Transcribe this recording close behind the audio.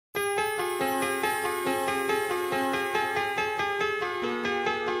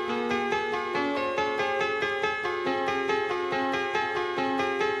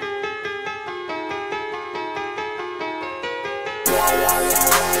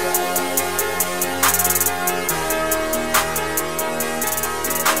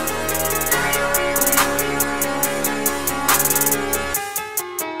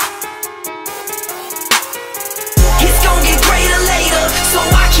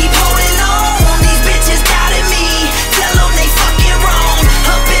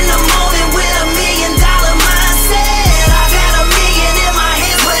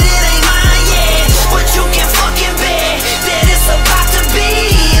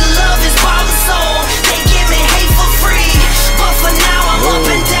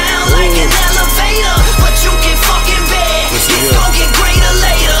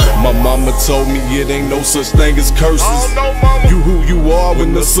Mama told me it ain't no such thing as curses. Oh no, mama. You who you are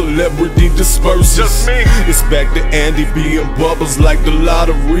when the celebrity disperses. Just me. It's back to Andy being bubbles like the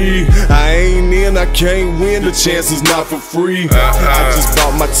lottery. I ain't in, I can't win, the chance is not for free. I just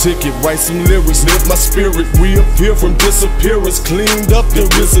bought my ticket, write some lyrics, lift my spirit, reappear from disappearance. Cleaned up, there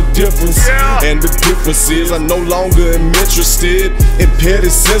is a difference. And the difference is I no longer am interested in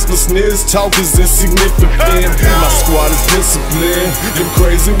petty senselessness. Talk is insignificant. My squad is disciplined. Them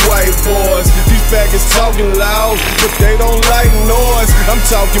crazy white boys, these faggots talking loud, but they don't like noise. I'm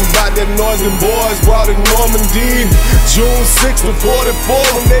talking about that noise them boys brought in Normandy, June 6th of 44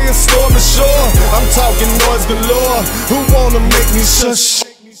 when they stormed the shore. I'm talking noise galore. Who wanna make me shush?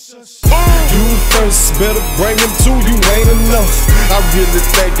 You first, better bring him to you, ain't enough. I really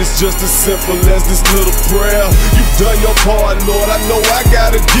think it's just as simple as this little prayer. You've done your part, Lord, I know I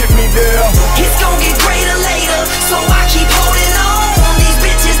gotta get me there. It's gon' get greater later, so I keep holding on. These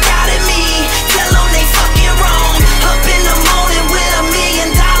bitches doubted me, tell them they fucking wrong. Up in the morning with $1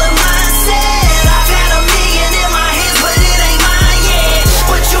 million mindset. I've had $1 million in my hands, but it ain't mine yet.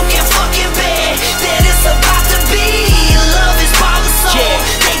 But you can fucking bet that it's about to be. Love is power, so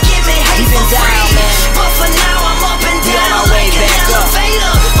they give me hate for free. But for now I'm up and down like an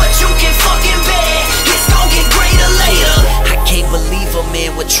elevator. But you can fucking bet it's gon' get greater later. I can't believe a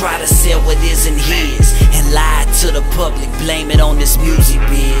man would try to sell what isn't his and lie to the public, blame it on this music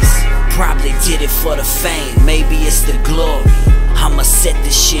biz. Probably did it for the fame, maybe it's the glory. I'ma set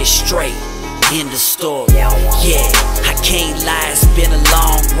this shit straight, end the story. Yeah, I can't lie, it's been a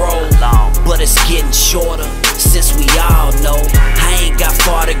long road, but it's getting shorter since we all know I ain't got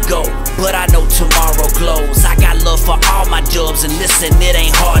far to go, but I know tomorrow glows. I got love for all my dubs, and listen, it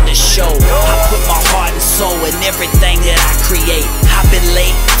ain't hard to show. I put my heart and soul in everything that I create. I've been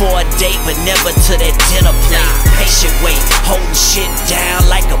late for a date, but never to that dinner plate. Patient wait, holding shit down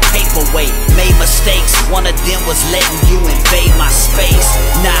like a paperweight. Made mistakes, one of them was letting you invade my space.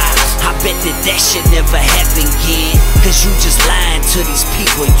 Nah, I bet that shit never happen again, cause you just lying to these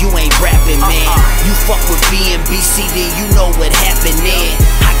people, you ain't rapping, man. You fuck with B and BCD, you know what happened then.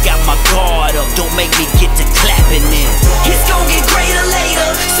 I got my guard up, don't make me get to clapping in. It's gon' get greater later,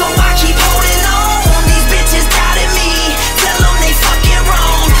 so I keep holding on. These bitches doubted me, tell them they fucking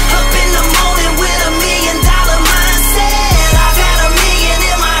wrong. Up in the morning with $1 million mindset. I've had $1 million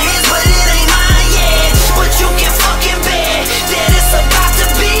in my hands, but it ain't mine yet. But you can fucking bet that it's about to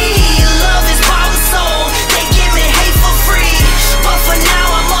be. Love is power, so they give me hate for free. But for now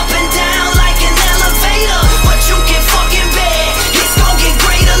I'm up and down like an elevator. But you can fucking bet it's gon' get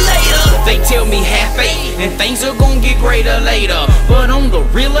greater later. They tell me have faith and things are gon' get greater later, but on the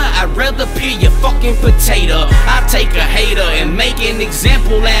realer, I'd rather peel your fucking potato. I take a hater and make an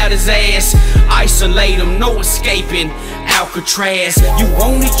example out his ass. Isolate him, no escaping Alcatraz. You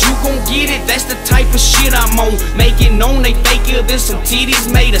want it, you gon' get it, that's the type of shit I'm on. Make it known they faker than some titties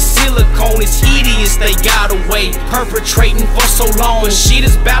made of silicone. It's hideous, they got away, perpetrating for so long. And shit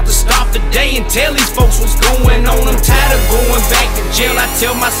is about to stop today and tell these folks what's going on. I'm tired of going back to jail, I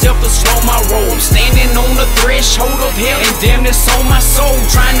tell myself to slow my roll. I'm standing on the threshold of hell, and damn, it's on my soul.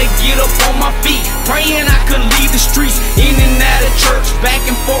 Trying to get up on my feet, praying I could leave the streets. In and out of church, back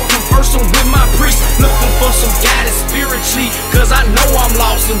and forth, conversing with my priest. Looking for some guidance spiritually, cause I know I'm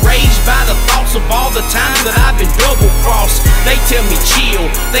lost. Enraged by the thoughts of all the time that I've been double-crossed. They tell me chill,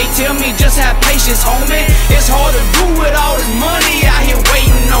 they tell me just have patience, homie. It's hard to do with all this money out here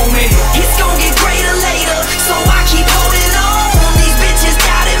waiting on me. It's gon' get greater later, so I keep holding